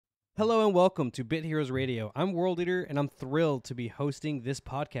Hello and welcome to Bit Heroes Radio. I'm World Eater, and I'm thrilled to be hosting this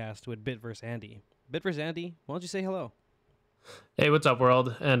podcast with Bit vs. Andy. Bit vs. Andy, why don't you say hello? Hey, what's up,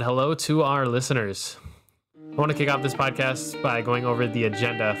 world? And hello to our listeners. I want to kick off this podcast by going over the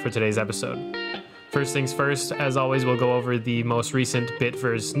agenda for today's episode. First things first, as always, we'll go over the most recent Bit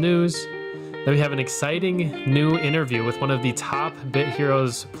vs. news. Then we have an exciting new interview with one of the top Bit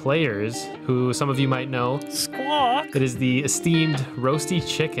Heroes players, who some of you might know. Squawk! It is the esteemed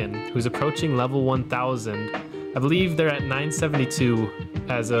RoastyChicken, who's approaching level 1000. I believe they're at 972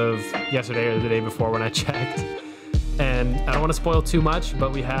 as of yesterday or the day before when I checked. And I don't want to spoil too much,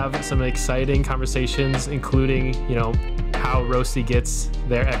 but we have some exciting conversations, including, how Roasty gets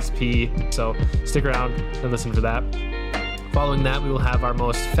their XP. So stick around and listen for that. Following that, we will have our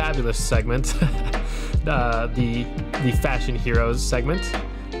most fabulous segment, the Fashion Heroes segment.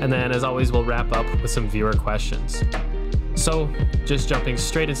 And then, as always, we'll wrap up with some viewer questions. So, just jumping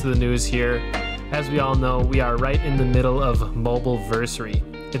straight into the news here. As we all know, we are right in the middle of Mobileversary.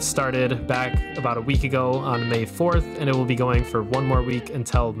 It started back about a week ago on May 4th, and it will be going for one more week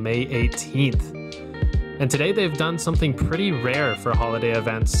until May 18th. And today they've done something pretty rare for holiday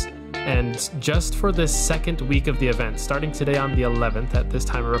events. And just for this second week of the event, starting today on the 11th at this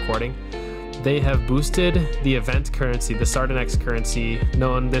time of recording, they have boosted the event currency, the Sardanex currency,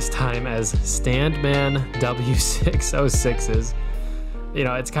 known this time as Standman W606s.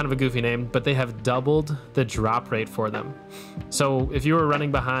 It's kind of a goofy name, but they have doubled the drop rate for them. So if you were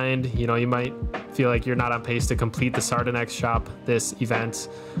running behind, you might feel like you're not on pace to complete the Sardanex shop this event,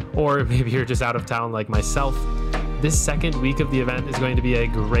 or maybe you're just out of town like myself. This second week of the event is going to be a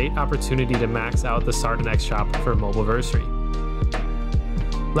great opportunity to max out the Sardanex shop for Mobileversary.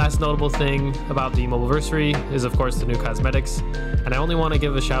 Last notable thing about the Mobileversary is, of course, the new cosmetics. And I only want to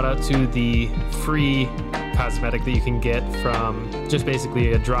give a shout out to the free cosmetic that you can get from just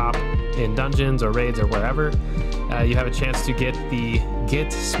basically a drop in dungeons or raids or wherever. You have a chance to get the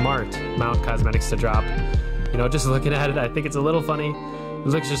Get Smart mount cosmetics to drop. Just looking at it, I think it's a little funny. It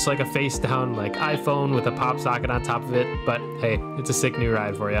looks just like a face down like iPhone with a pop socket on top of it, but hey, it's a sick new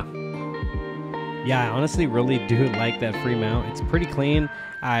ride for you. Yeah, I honestly really do like that free mount. It's pretty clean.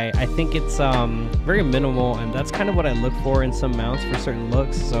 I think it's very minimal, and that's kind of what I look for in some mounts for certain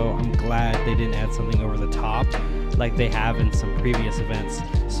looks, so I'm glad they didn't add something over the top like they have in some previous events.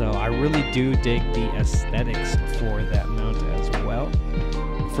 So I really do dig the aesthetics for that mount as well.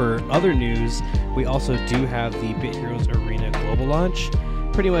 For other news, we also do have the Bit Heroes Arena global launch.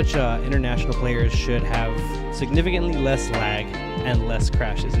 Pretty much international players should have significantly less lag and less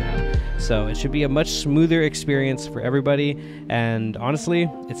crashes now. So it should be a much smoother experience for everybody. And honestly,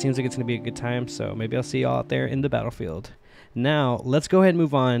 it seems like it's going to be a good time. So maybe I'll see you all out there in the battlefield. Now, let's go ahead and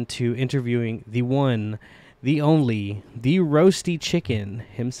move on to interviewing the one, the only, the RoastyChicken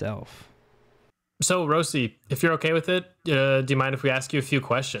himself. So, Roasty, if you're okay with it, do you mind if we ask you a few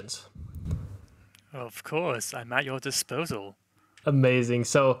questions? Of course, I'm at your disposal. Amazing.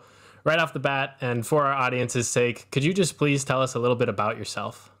 So, right off the bat, and for our audience's sake, could you just please tell us a little bit about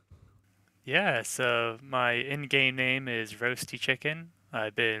yourself? Yeah, so my in-game name is RoastyChicken.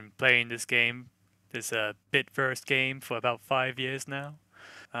 I've been playing this game, this bit-verse game, for about 5 years now.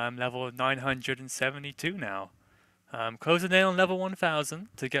 I'm level 972 now. I'm closing in on level 1000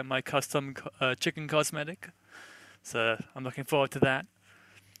 to get my custom chicken cosmetic. So I'm looking forward to that.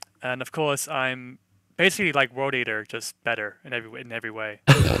 And of course, I'm basically like World Eater, just better in every way.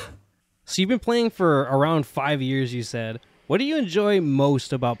 So you've been playing for around 5 years, you said. What do you enjoy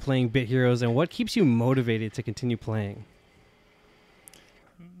most about playing Bit Heroes, and what keeps you motivated to continue playing?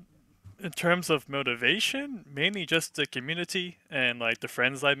 In terms of motivation, mainly just the community and like the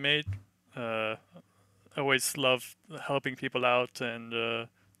friends I've made. I always love helping people out and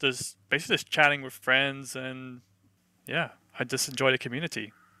just basically just chatting with friends, and yeah, I just enjoy the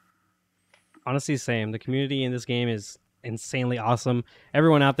community. Honestly, same. The community in this game is insanely awesome.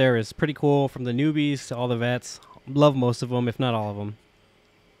 Everyone out there is pretty cool, from the newbies to all the vets. Love most of them, if not all of them.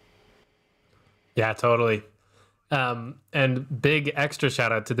 Yeah, totally. And big extra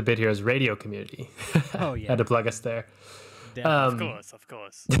shout out to the Bit Heroes radio community. Oh, yeah. Had to plug us there. Of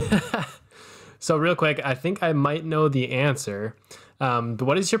course. So real quick, I think I might know the answer. But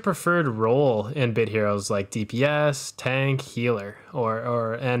what is your preferred role in Bit Heroes, like DPS, tank, healer,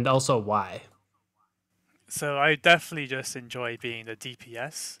 or and also why? So I definitely just enjoy being the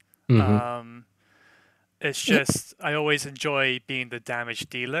DPS. Mm-hmm. It's just I always enjoy being the damage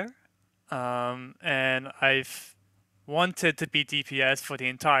dealer. And I've wanted to be DPS for the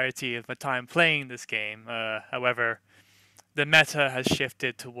entirety of my time playing this game. However, the meta has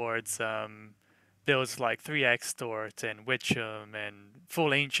shifted towards builds like 3x Stort and Witcham and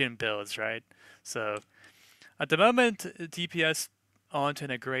full ancient builds, right? So at the moment, DPS aren't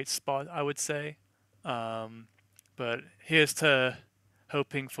in a great spot, I would say. Um, but here's to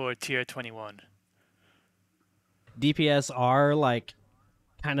hoping for tier 21. DPS are like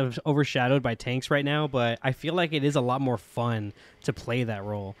kind of overshadowed by tanks right now, but I feel like it is a lot more fun to play that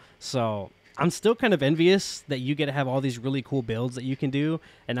role. So I'm still kind of envious that you get to have all these really cool builds that you can do,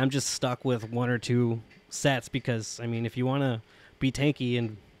 and I'm just stuck with one or two sets because, I mean, if you want to be tanky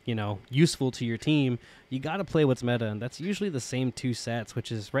and, you know, useful to your team, you got to play what's meta, and that's usually the same two sets,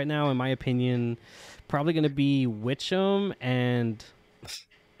 which is right now, in my opinion, probably going to be Witcham and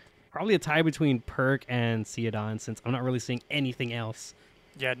probably a tie between Perk and Ceodon, since I'm not really seeing anything else.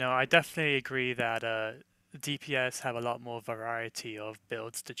 Yeah, no, I definitely agree that DPS have a lot more variety of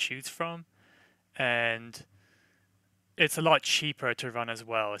builds to choose from, and it's a lot cheaper to run as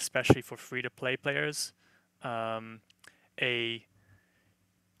well, especially for free-to-play players. Um, a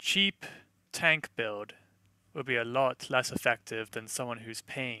cheap tank build will be a lot less effective than someone who's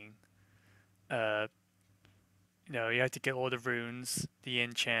paying. Uh, you have to get all the runes, the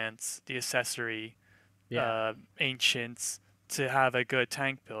enchants, the accessory, Yeah. ancients to have a good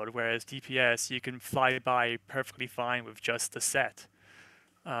tank build, whereas DPS you can fly by perfectly fine with just the set.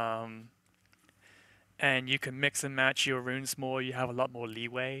 Um, and you can mix and match your runes more, you have a lot more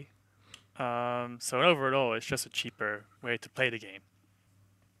leeway. So overall, it's just a cheaper way to play the game.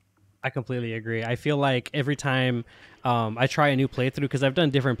 I completely agree. I feel like every time I try a new playthrough, because I've done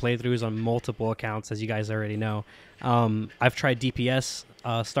different playthroughs on multiple accounts, as you guys already know. I've tried DPS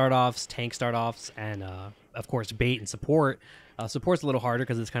start offs, tank start offs, and of course bait and support. Support's a little harder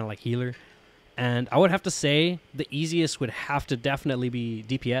because it's kind of like healer. And I would have to say the easiest would have to definitely be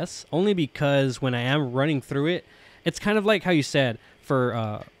DPS, only because when I am running through it, it's kind of like how you said, for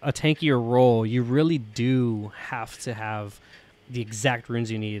a tankier role, you really do have to have the exact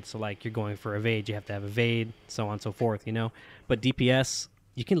runes you need. So like you're going for evade, you have to have evade, so on and so forth, you know. But DPS,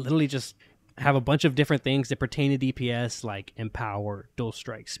 you can literally just have a bunch of different things that pertain to DPS, like empower, dual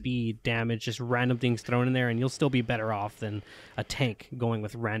strike, speed, damage, just random things thrown in there, and you'll still be better off than a tank going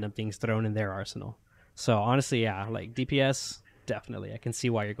with random things thrown in their arsenal. So honestly, yeah, like DPS, definitely, I can see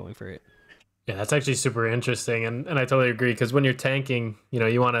why you're going for it. Yeah, that's actually super interesting, and I totally agree, because when you're tanking,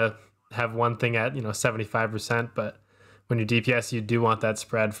 you want to have one thing at 75%, but when you're DPS, you do want that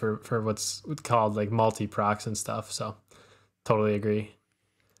spread for what's called like multi procs and stuff. So totally agree.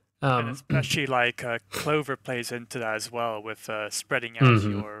 And Um, especially like Clover plays into that as well with spreading out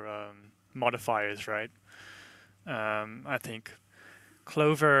mhm. your modifiers, right? I think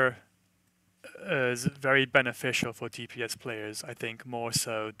Clover is very beneficial for DPS players, I think more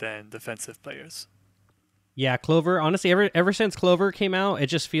so than defensive players. Yeah, Clover. Honestly, ever since Clover came out,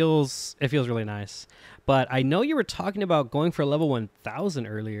 it feels really nice. But I know you were talking about going for level 1000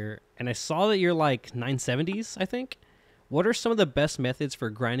 earlier, and I saw that you're like 970s, I think. What are some of the best methods for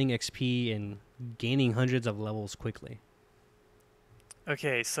grinding XP and gaining hundreds of levels quickly?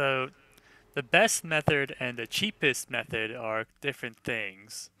 Okay, so the best method and the cheapest method are different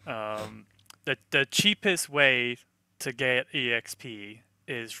things. The cheapest way to get EXP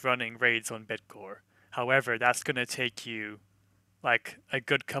is running raids on Bitcore. However, that's going to take you like a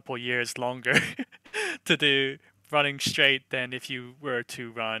good couple years longer to do running straight than if you were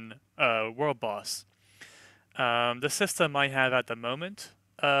to run World Boss. The system I have at the moment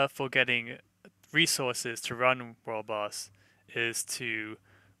for getting resources to run World Boss is to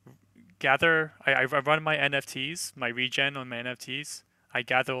gather. I run my NFTs, my regen on my NFTs. I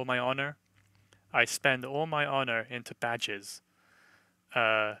gather all my honor. I spend all my honor into badges.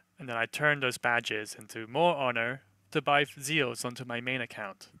 And then I turn those badges into more honor to buy zeals onto my main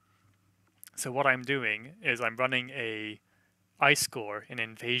account. So what I'm doing is I'm running a ice score in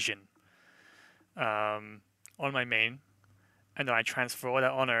invasion on my main, and then I transfer all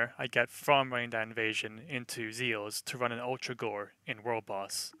that honor I get from running that invasion into zeals to run an ultra gore in world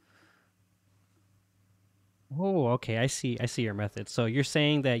boss. Oh, okay. I see your method. So you're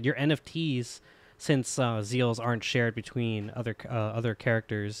saying that your NFTs, since Zeals aren't shared between other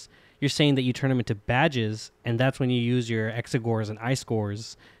characters, you're saying that you turn them into badges, and that's when you use your Exagores and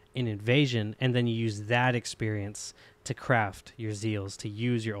I-scores in Invasion, and then you use that experience to craft your Zeals to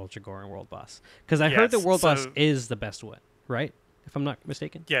use your Ultra Gore and World Boss. Because I heard the Yes, World Boss so is the best way, right? If I'm not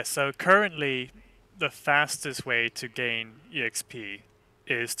mistaken. yes, so currently the fastest way to gain EXP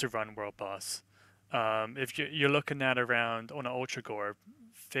is to run world boss. If you're looking at around on an ultra gore,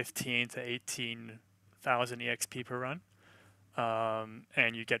 15 to 18,000 EXP per run,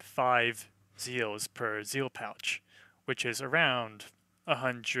 and you get 5 zeals per zeal pouch, which is around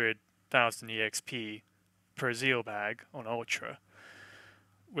 100 1000 EXP per Zeal bag on Ultra,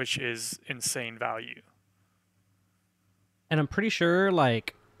 which is insane value. And I'm pretty sure,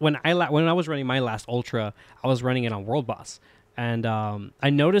 like, when I was running my last Ultra, I was running it on World Boss, and I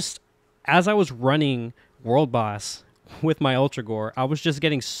noticed as I was running World Boss with my Ultra Gore, I was just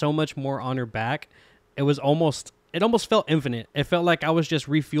getting so much more honor back. It almost felt infinite. It felt like I was just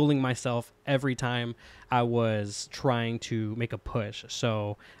refueling myself every time I was trying to make a push.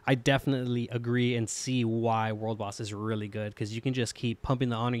 So I definitely agree and see why World Boss is really good, because you can just keep pumping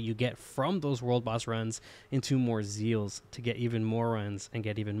the honor you get from those World Boss runs into more Zeals to get even more runs and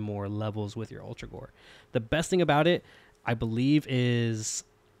get even more levels with your Ultra Gore. The best thing about it, I believe, is,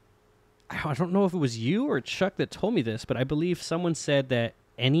 I don't know if it was you or Chuck that told me this, but I believe someone said that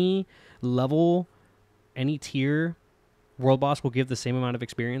any level, any tier World Boss will give the same amount of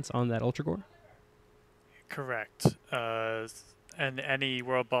experience on that Ultra Gore? Correct. And any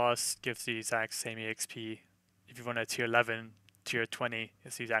World Boss gives the exact same EXP. If you run a tier 11, tier 20,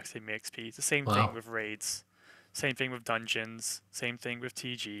 it's the exact same EXP. It's the same thing with raids, same thing with dungeons, same thing with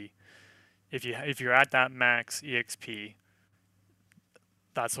TG. If you're at that max EXP,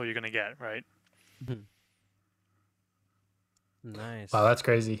 that's all you're gonna get, right? Nice. Wow, that's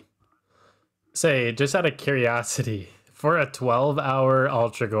crazy. Say, just out of curiosity, for a 12-hour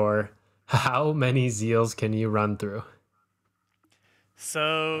Ultra Gore, how many Zeals can you run through?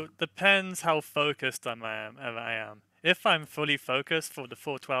 So depends how focused I am. If I'm fully focused for the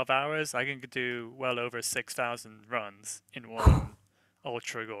full 12 hours, I can do well over 6,000 runs in one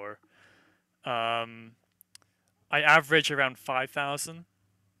Ultra Gore. I average around 5,000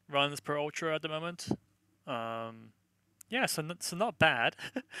 runs per Ultra at the moment. Yeah, so not bad,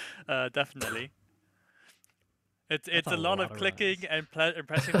 definitely. It's a lot of clicking and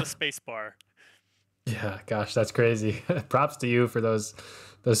pressing the space bar. Yeah, gosh, that's crazy. Props to you for those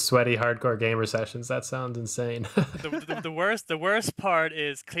sweaty hardcore gamer sessions. That sounds insane. The worst part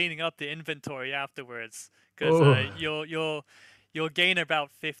is cleaning up the inventory afterwards, because you'll gain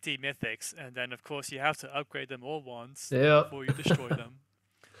about 50 mythics, and then of course you have to upgrade them all once before you destroy them.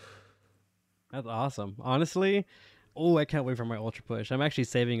 That's awesome. Honestly, I can't wait for my Ultra Push. I'm actually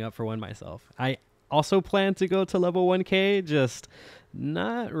saving up for one myself. I also plan to go to level 1K, just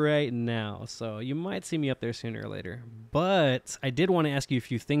not right now. So you might see me up there sooner or later. But I did want to ask you a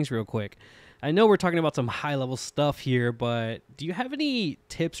few things real quick. I know we're talking about some high-level stuff here, but do you have any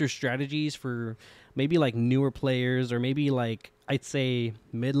tips or strategies for maybe like newer players, or maybe like, I'd say,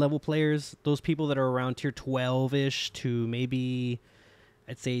 mid-level players, those people that are around tier 12-ish to maybe,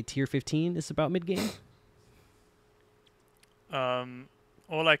 I'd say, tier 15 is about mid-game?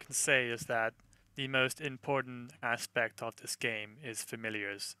 All I can say is that the most important aspect of this game is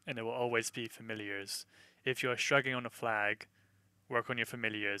familiars, and it will always be familiars. If you're struggling on a flag, work on your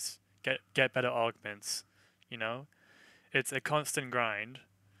familiars, get better augments, you know? It's a constant grind.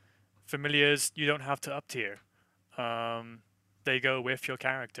 Familiars, you don't have to up tier. They go with your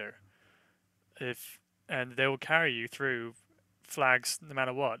character. And they will carry you through flags no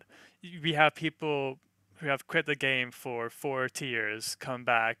matter what. We have people who have quit the game for 4 tiers come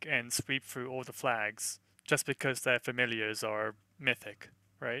back and sweep through all the flags just because their familiars are mythic,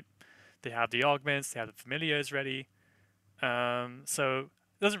 right? They have the augments, they have the familiars ready. So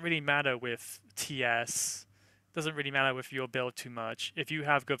it doesn't really matter with TS, doesn't really matter with your build too much. If you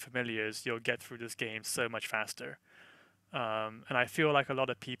have good familiars, you'll get through this game so much faster. And I feel like a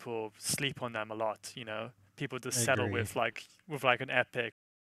lot of people sleep on them a lot, you know? People just settle with like an epic.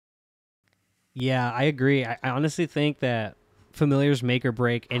 Yeah, I agree. I honestly think that familiars make or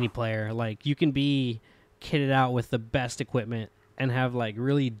break any player. Like, you can be kitted out with the best equipment and have like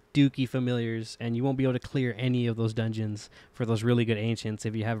really dookie familiars, and you won't be able to clear any of those dungeons for those really good ancients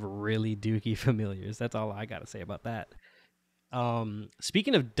if you have really dookie familiars. That's all I gotta say about that.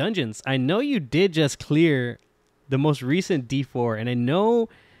 Speaking of dungeons, I know you did just clear the most recent D4, and I know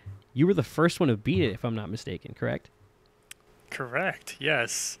you were the first one to beat it, if I'm not mistaken, correct? Correct,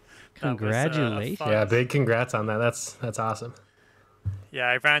 yes. Congratulations. Yeah, big congrats on that. That's awesome. Yeah,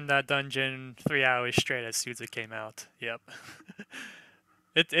 I ran that dungeon 3 hours straight as soon as it came out. Yep.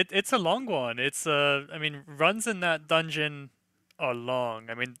 It's a long one. I mean, runs in that dungeon are long.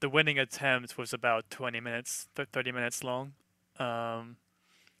 I mean, the winning attempt was about 20 minutes, 30 minutes long.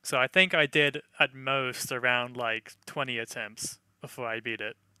 So I think I did at most around like 20 attempts before I beat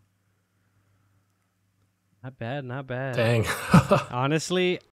it. Not bad, not bad. Dang.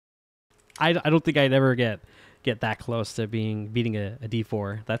 Honestly, I don't think I'd ever get that close to beating a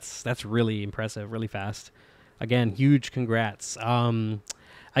D4. That's really impressive, really fast. Again, huge congrats.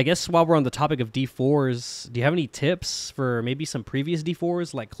 I guess while we're on the topic of D4s, do you have any tips for maybe some previous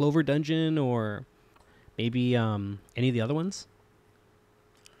D4s like Clover Dungeon or maybe any of the other ones?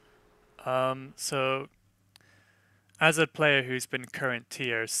 So as a player who's been current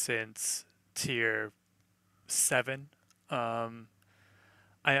tier since tier 7, um,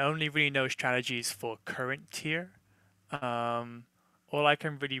 I only really know strategies for current tier. Um, all I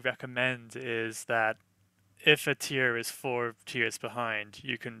can really recommend is that if a tier is 4 tiers behind,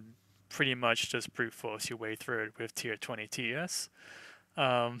 you can pretty much just brute force your way through it with tier 20 TS.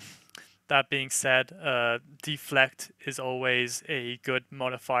 Um, that being said, deflect is always a good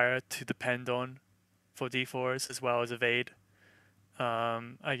modifier to depend on for D4s as well as evade.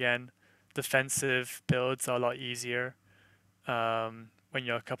 Again, defensive builds are a lot easier when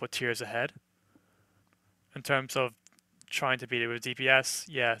you're a couple tiers ahead. In terms of trying to beat it with DPS,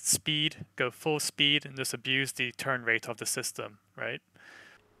 yeah, speed, go full speed and just abuse the turn rate of the system, right?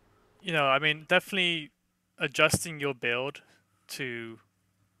 I mean, definitely adjusting your build to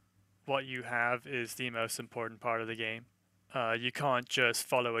what you have is the most important part of the game. You can't just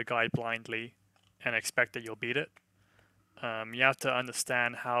follow a guide blindly and expect that you'll beat it. You have to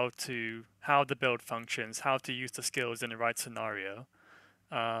understand how the build functions, how to use the skills in the right scenario,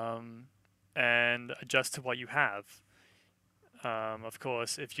 and adjust to what you have. Of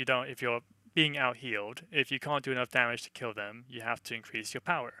course, if you're being out healed, if you can't do enough damage to kill them, you have to increase your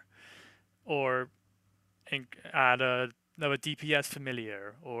power, or add another DPS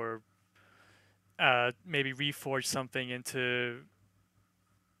familiar, or maybe reforge something into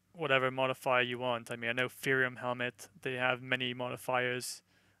whatever modifier you want. I mean, I know Firium Helmet, they have many modifiers.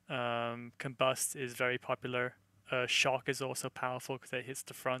 Combust is very popular. Shock is also powerful because it hits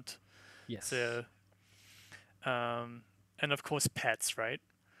the front. Yes. So, and of course, pets, right?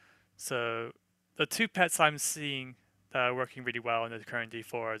 So, the two pets I'm seeing that are working really well in the current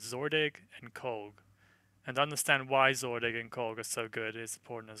D4 are Zordig and Kolg. And to understand why Zordig and Kolg are so good is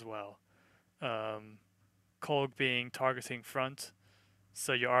important as well. Kolg being targeting front,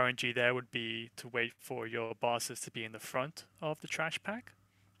 so your RNG there would be to wait for your bosses to be in the front of the trash pack.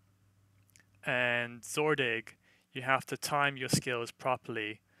 And Zordig, you have to time your skills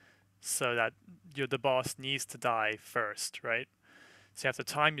properly so that the boss needs to die first, right? So you have to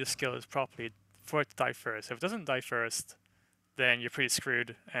time your skills properly for it to die first. If it doesn't die first, then you're pretty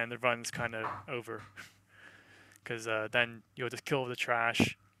screwed and the run's kind of over. Because then you'll just kill the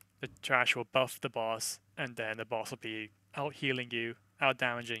trash will buff the boss, and then the boss will be out healing you, out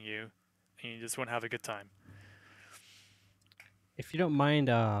damaging you, and you just won't have a good time. If you don't mind,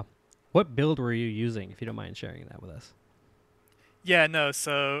 what build were you using, if you don't mind sharing that with us? Yeah, no,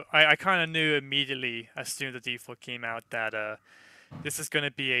 so I kind of knew immediately as soon as the default came out that this is going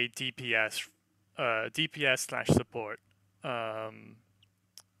to be a DPS slash support. I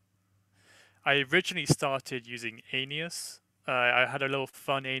originally started using Aeneas. I had a little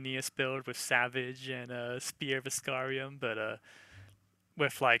fun Aeneas build with Savage and Spear of Iscarium, but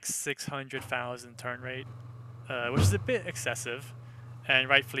with like 600,000 turn rate, which is a bit excessive, and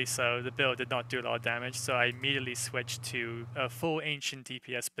rightfully so. The build did not do a lot of damage, so I immediately switched to a full Ancient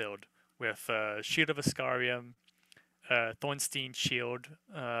DPS build with Shield of Iscarium, Thornstein Shield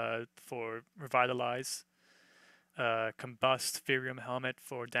for Revitalize, Combust Firium Helmet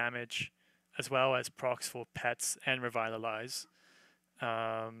for damage, as well as procs for pets and Revitalize.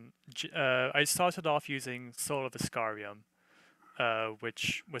 I started off using Soul of Iscarium,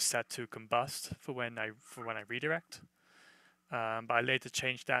 which was set to Combust for when I redirect. But I later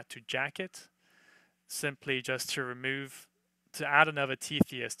changed that to Jacket, simply just to add another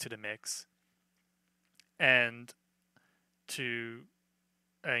Thetheus to the mix, and to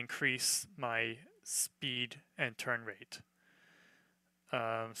increase my speed and turn rate.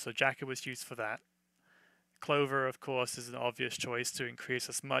 So Jacket was used for that. Clover, of course, is an obvious choice to increase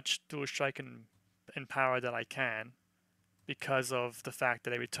as much dual strike and power that I can, because of the fact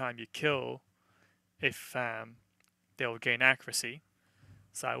that every time you kill a fam, they'll gain accuracy.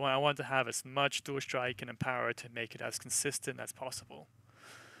 So I want to have as much dual strike and power to make it as consistent as possible.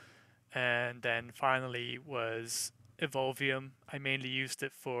 And then finally was Evolvium. I mainly used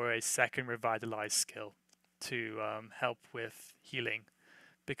it for a second Revitalize skill to help with healing,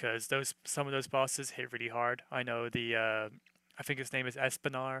 because some of those bosses hit really hard. I know I think his name is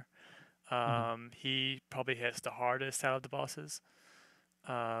Espinar. He probably hits the hardest out of the bosses.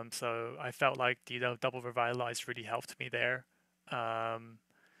 So I felt like the double Revitalize really helped me there.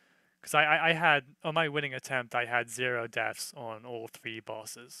 Because I had, on my winning attempt, I had 0 deaths on all 3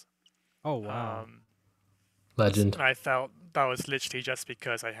 bosses. Oh, wow. Legend. I felt that was literally just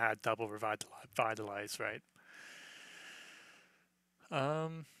because I had double Revitalize, right?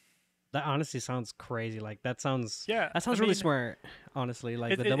 Um, That honestly sounds crazy. Like yeah, that I sounds really mean, smart. Honestly,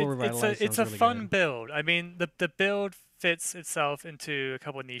 like it, the it, double it it's revitalize a it's sounds a really fun good. build. I mean, the build fits itself into a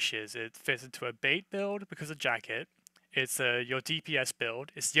couple of niches. It fits into a bait build because of jacket. It's your DPS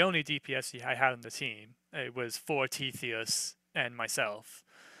build. It's the only DPS I had on the team. It was for Tetheus and myself.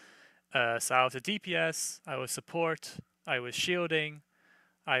 So I was a DPS. I was support. I was shielding.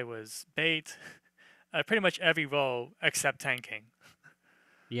 I was bait. Pretty much every role except tanking.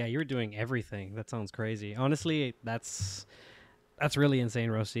 Yeah, you're doing everything. That sounds crazy. Honestly, that's really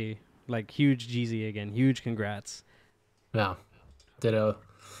insane, Rosie. Like huge GZ again. Huge congrats. Yeah, ditto.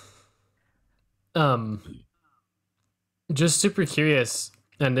 Um, just super curious,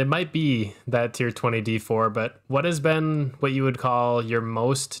 and it might be that tier 20 D4, but what has been what you would call your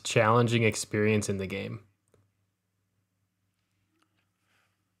most challenging experience in the game?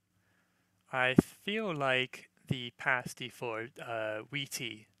 I feel like the past D4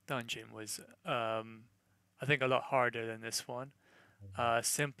 Wheaty dungeon was, I think, a lot harder than this one,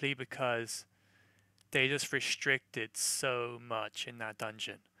 simply because they just restricted so much in that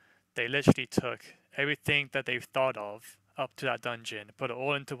dungeon. They literally took everything that they've thought of up to that dungeon, put it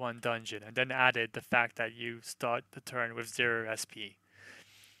all into one dungeon, and then added the fact that you start the turn with 0 SP.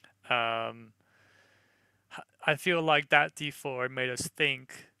 Um, I feel like that D4 made us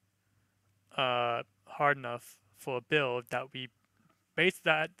think hard enough for a build that we based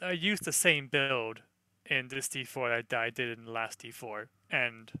that I used the same build in this D4 that I did in the last D4,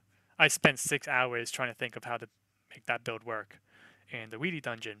 and I spent 6 hours trying to think of how to make that build work in the Weedy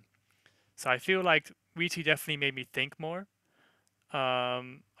dungeon. So I feel like Weedy definitely made me think more. I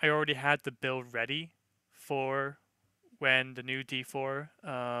already had the build ready for when the new D4,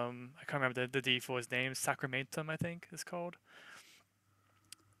 I can't remember the D4's name, Sacramentum, I think it's called.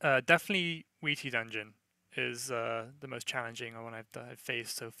 Definitely Weedy dungeon is the most challenging one I've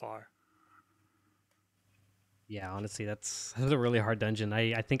faced so far. Yeah, honestly, that's a really hard dungeon.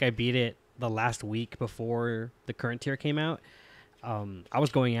 I think I beat it the last week before the current tier came out. I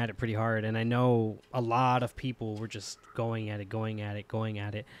was going at it pretty hard, and I know a lot of people were just going at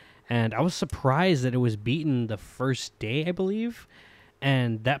it. And I was surprised that it was beaten the first day, I believe.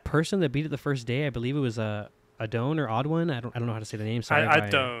 And that person that beat it the first day, I believe it was a Adon or Oddone. I don't know how to say the name. Sorry, I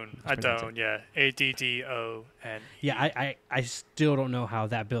don't, yeah. ADDON. Yeah, I still don't know how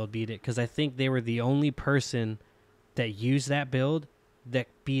that build beat it because I think they were the only person that used that build that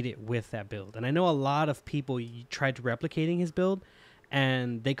beat it with that build. And I know a lot of people tried replicating his build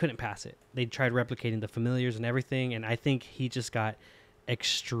and they couldn't pass it. They tried replicating the familiars and everything, and I think he just got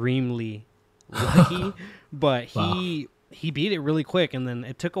extremely lucky, but he beat it really quick, and then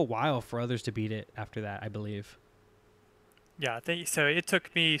it took a while for others to beat it after that, I believe. Yeah, I think so. It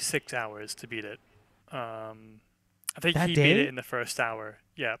took me 6 hours to beat it. I think That he beat day? it in the first hour.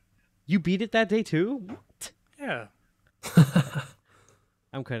 Yeah. You beat it that day too? What? Yeah.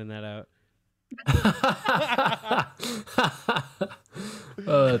 I'm cutting that out.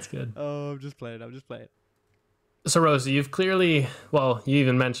 Oh, that's good. Oh, I'm just playing. So, Rosie, you've clearly, well, you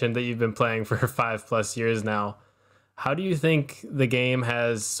even mentioned that you've been playing for 5+ years now. How do you think the game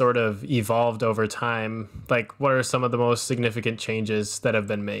has sort of evolved over time? Like, what are some of the most significant changes that have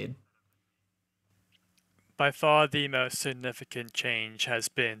been made? By far the most significant change has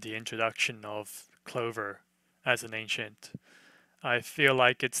been the introduction of Clover as an ancient. I feel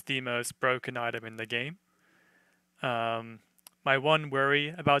like it's the most broken item in the game. My one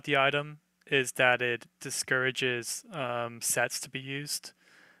worry about the item is that it discourages sets to be used,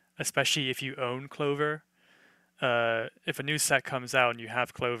 especially if you own Clover. If a new set comes out and you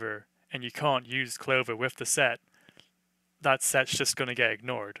have Clover and you can't use Clover with the set, that set's just going to get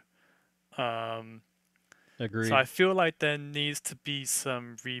ignored. Agreed. So I feel like there needs to be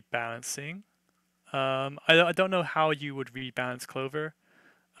some rebalancing. I don't know how you would rebalance Clover.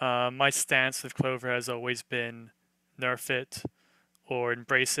 My stance with Clover has always been nerf it or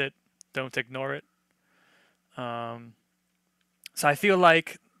embrace it, don't ignore it. So I feel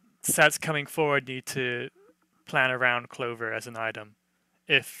like sets coming forward need to plan around Clover as an item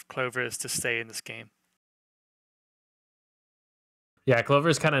if Clover is to stay in this game. Yeah,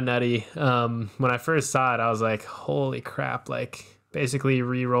 Clover's kind of nutty. When I first saw it, I was like, holy crap, like basically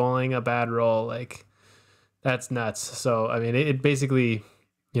re-rolling a bad roll, like that's nuts. So, I mean, it basically,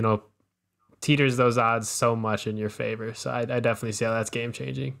 you know, teeters those odds so much in your favor. So I definitely see how that's game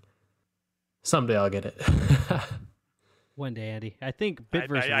changing. Someday I'll get it. One day, Andy. I think Bit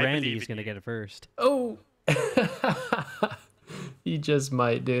vs. I Randy believe is in going to you. get it first. Oh, you just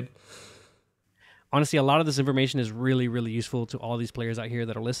might, dude. Honestly, a lot of this information is really, really useful to all these players out here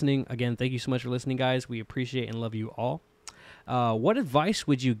that are listening. Again, thank you so much for listening, guys. We appreciate and love you all. What advice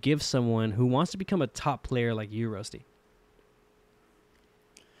would you give someone who wants to become a top player like you, Roasty?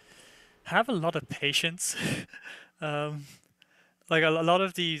 Have a lot of patience. um, like a lot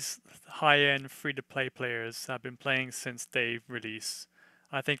of these high-end free-to-play players have been playing since they release.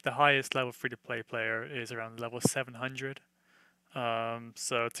 I think the highest level free-to-play player is around level 700.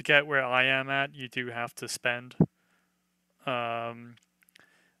 So to get where I am at, you do have to spend. My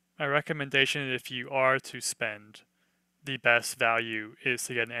recommendation, if you are to spend, the best value is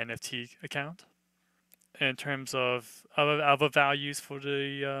to get an NFT account. In terms of other values for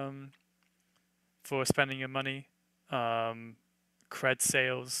the for spending your money, cred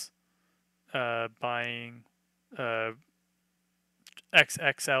sales, buying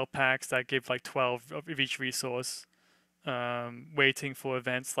XXL packs that give like 12 of each resource, waiting for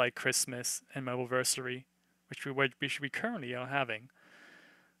events like Christmas and Mobileversary, which we currently are having.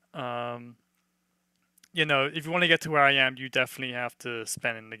 You know, if you want to get to where I am, you definitely have to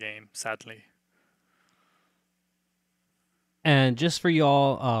spend in the game, sadly. And just for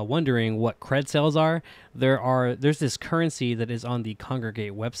y'all wondering what cred sales are, there's this currency that is on the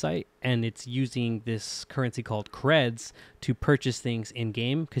Congregate website, and it's using this currency called creds to purchase things in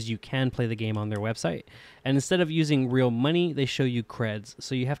game, because you can play the game on their website. And instead of using real money, they show you creds.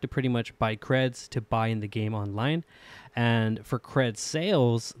 So you have to pretty much buy creds to buy in the game online. And for cred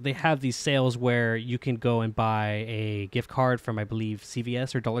sales, they have these sales where you can go and buy a gift card from, I believe,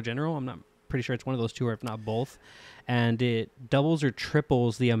 CVS or Dollar General. I'm not pretty sure it's one of those two, or if not both, and it doubles or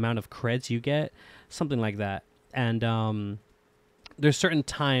triples the amount of creds you get, something like that. And there's certain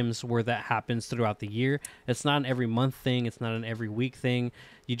times where that happens throughout the year. It's not an every month thing, it's not an every week thing.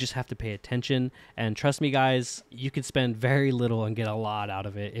 You just have to pay attention, and trust me guys, you can spend very little and get a lot out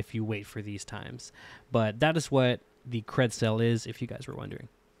of it if you wait for these times. But that is what the cred sale is, if you guys were wondering.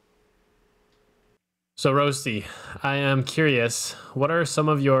 So, Roasty, I am curious, what are some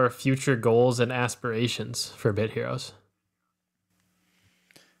of your future goals and aspirations for Bit Heroes?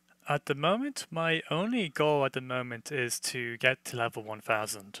 At the moment, my only goal at the moment is to get to level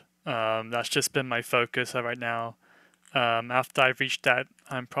 1000. That's just been my focus right now. After I've reached that,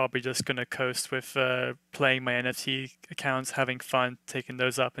 I'm probably just going to coast with playing my NFT accounts, having fun, taking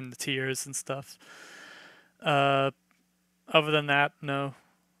those up in the tiers and stuff. Other than that, no.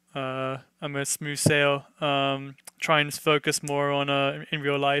 I'm a smooth sail, trying to focus more on in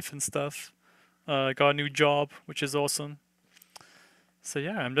real life and stuff. Got a new job, which is awesome. So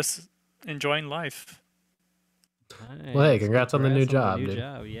yeah, I'm just enjoying life. Nice. Well, hey, congrats on the new job, New dude.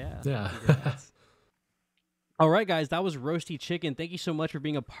 job, yeah. Yeah. All right, guys, that was RoastyChicken. Thank you so much for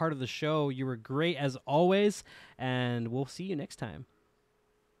being a part of the show. You were great as always, and we'll see you next time.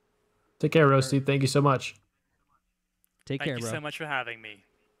 Take care, Roasty. Thank you so much. Take care, Thank you bro. so much for having me.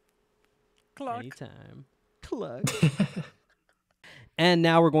 Cluck. Anytime. Cluck. And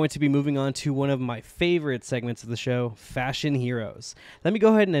now we're going to be moving on to one of my favorite segments of the show, Fashion Heroes. Let me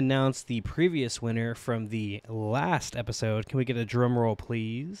go ahead and announce the previous winner from the last episode. Can we get a drum roll,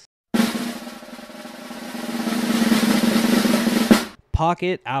 please?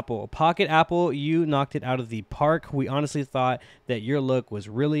 Pocket Apple. Pocket Apple, you knocked it out of the park. We honestly thought that your look was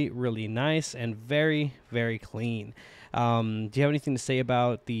really, really nice and very, very clean. Do you have anything to say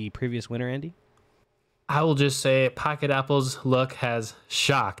about the previous winner, Andy? I will just say Pocket Apple's look has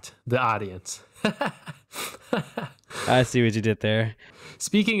shocked the audience. I see what you did there.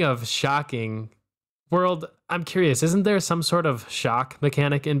 Speaking of shocking, World, I'm curious, isn't there some sort of shock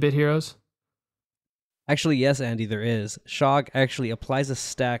mechanic in Bit Heroes? Actually, yes, Andy, there is. Shock actually applies a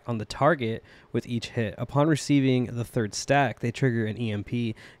stack on the target with each hit. Upon receiving the third stack, they trigger an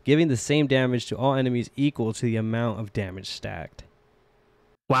EMP, giving the same damage to all enemies equal to the amount of damage stacked.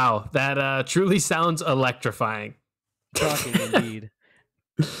 Wow, that truly sounds electrifying. Shocking indeed.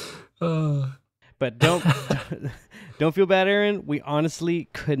 But don't feel bad, Aaron. We honestly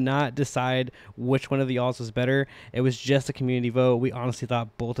could not decide which one of the y'alls was better. It was just a community vote. We honestly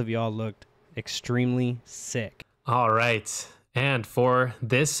thought both of y'all looked extremely sick. All right. And for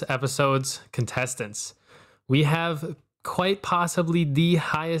this episode's contestants, we have quite possibly the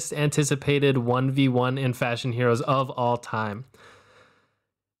highest anticipated 1v1 in Fashion Heroes of all time.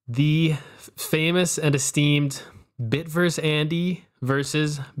 The famous and esteemed Bitverse Andy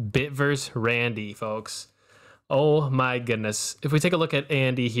versus Bitverse Randy, folks. Oh my goodness. If we take a look at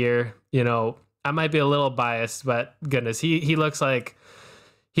Andy here, you know, I might be a little biased, but goodness, he looks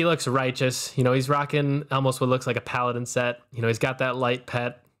righteous. You know, he's rocking almost what looks like a paladin set. You know, he's got that light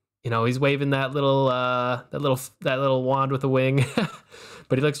pet. You know, he's waving that little wand with a wing.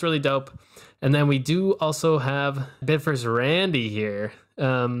 But he looks really dope. And then we do also have Bitverse Randy here.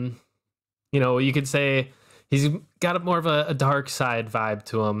 You know, you could say He's got more of a dark side vibe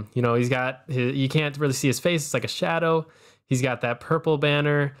to him. You know, you can't really see his face. It's like a shadow. He's got that purple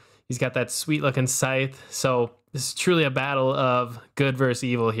banner. He's got that sweet looking scythe. So this is truly a battle of good versus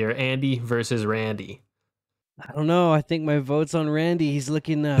evil here. Andy versus Randy. I don't know. I think my vote's on Randy. He's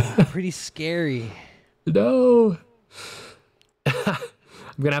looking pretty scary. No. I'm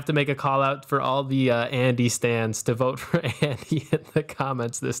going to have to make a call out for all the Andy stands to vote for Andy in the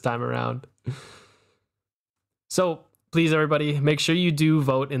comments this time around. So please, everybody, make sure you do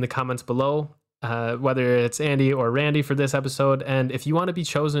vote in the comments below, whether it's Andy or Randy for this episode. And if you want to be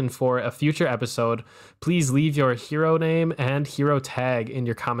chosen for a future episode, please leave your hero name and hero tag in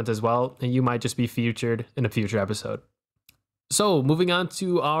your comments as well, and you might just be featured in a future episode. So moving on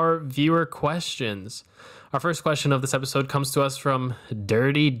to our viewer questions. Our first question of this episode comes to us from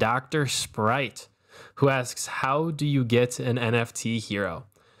Dirty Dr. Sprite, who asks, how do you get an NFT hero?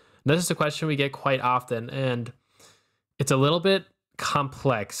 Now, this is a question we get quite often, and it's a little bit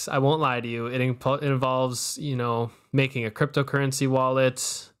complex. I won't lie to you. It involves, making a cryptocurrency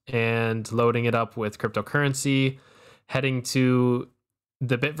wallet and loading it up with cryptocurrency, heading to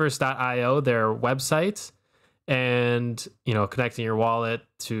the bitverse.io, their website, and, connecting your wallet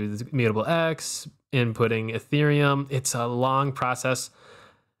to the Immutable X, inputting Ethereum. It's a long process.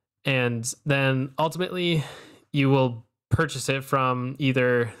 And then ultimately you will purchase it from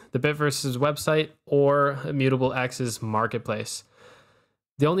either the Bitverse's website or Immutable X's marketplace.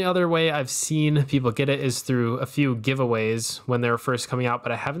 The only other way I've seen people get it is through a few giveaways when they were first coming out,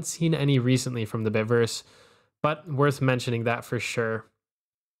 but I haven't seen any recently from the Bitverse, but worth mentioning that for sure.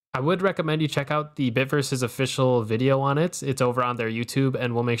 I would recommend you check out the Bitverse's official video on it. It's over on their YouTube,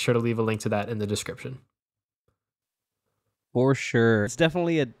 and we'll make sure to leave a link to that in the description. For sure. It's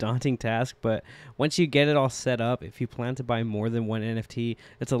definitely a daunting task, but once you get it all set up, if you plan to buy more than one NFT,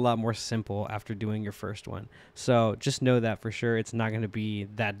 it's a lot more simple after doing your first one. So just know that for sure. It's not going to be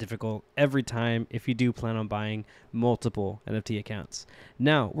that difficult every time if you do plan on buying multiple NFT accounts.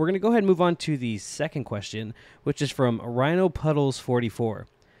 Now, we're going to go ahead and move on to the second question, which is from Rhino Puddles 44.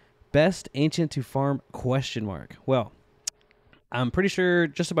 Best ancient to farm ? Well, I'm pretty sure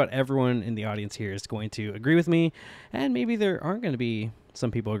just about everyone in the audience here is going to agree with me, and maybe there aren't going to be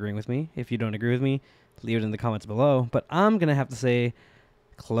some people agreeing with me. If you don't agree with me, leave it in the comments below, but I'm going to have to say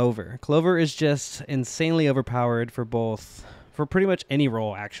Clover. Clover is just insanely overpowered for pretty much any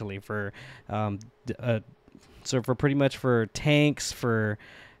role, actually, for pretty much for tanks, for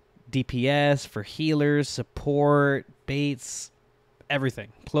DPS, for healers, support, baits,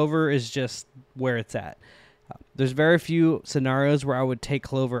 everything. Clover is just where it's at. There's very few scenarios where I would take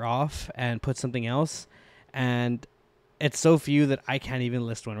Clover off and put something else, and it's so few that I can't even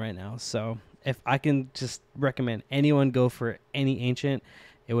list one right now. So if I can just recommend anyone go for any ancient,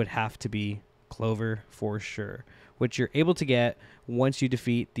 it would have to be Clover for sure, which you're able to get once you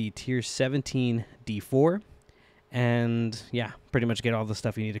defeat the tier 17 D4, and yeah, pretty much get all the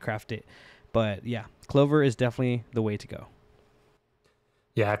stuff you need to craft it. But yeah, Clover is definitely the way to go.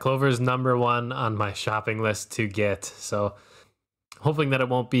 Yeah, Clover is number one on my shopping list to get, so hoping that it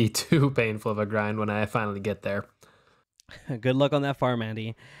won't be too painful of a grind when I finally get there. Good luck on that farm,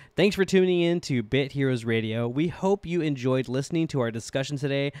 Andy. Thanks for tuning in to Bit Heroes Radio. We hope you enjoyed listening to our discussion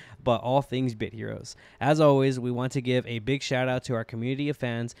today about all things Bit Heroes. As always, we want to give a big shout out to our community of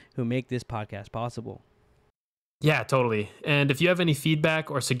fans who make this podcast possible. Yeah, totally. And if you have any feedback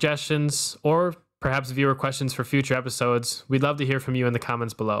or suggestions, or perhaps viewer questions for future episodes, we'd love to hear from you in the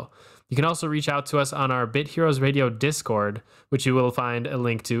comments below. You can also reach out to us on our Bit Heroes Radio Discord, which you will find a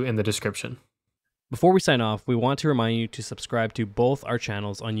link to in the description. Before we sign off, we want to remind you to subscribe to both our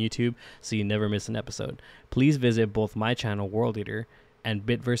channels on YouTube so you never miss an episode. Please visit both my channel, World Eater, and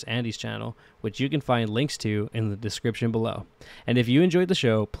Bitverse Andy's channel, which you can find links to in the description below. And if you enjoyed the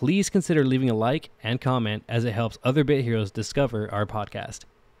show, please consider leaving a like and comment, as it helps other Bit Heroes discover our podcast.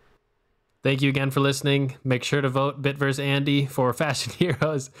 Thank you again for listening. Make sure to vote Bitverse Andy for Fashion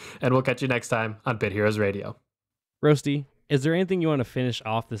Heroes, and we'll catch you next time on Bit Heroes Radio. Roasty, is there anything you want to finish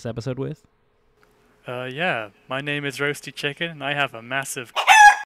off this episode with? Yeah, my name is RoastyChicken, and I have a massive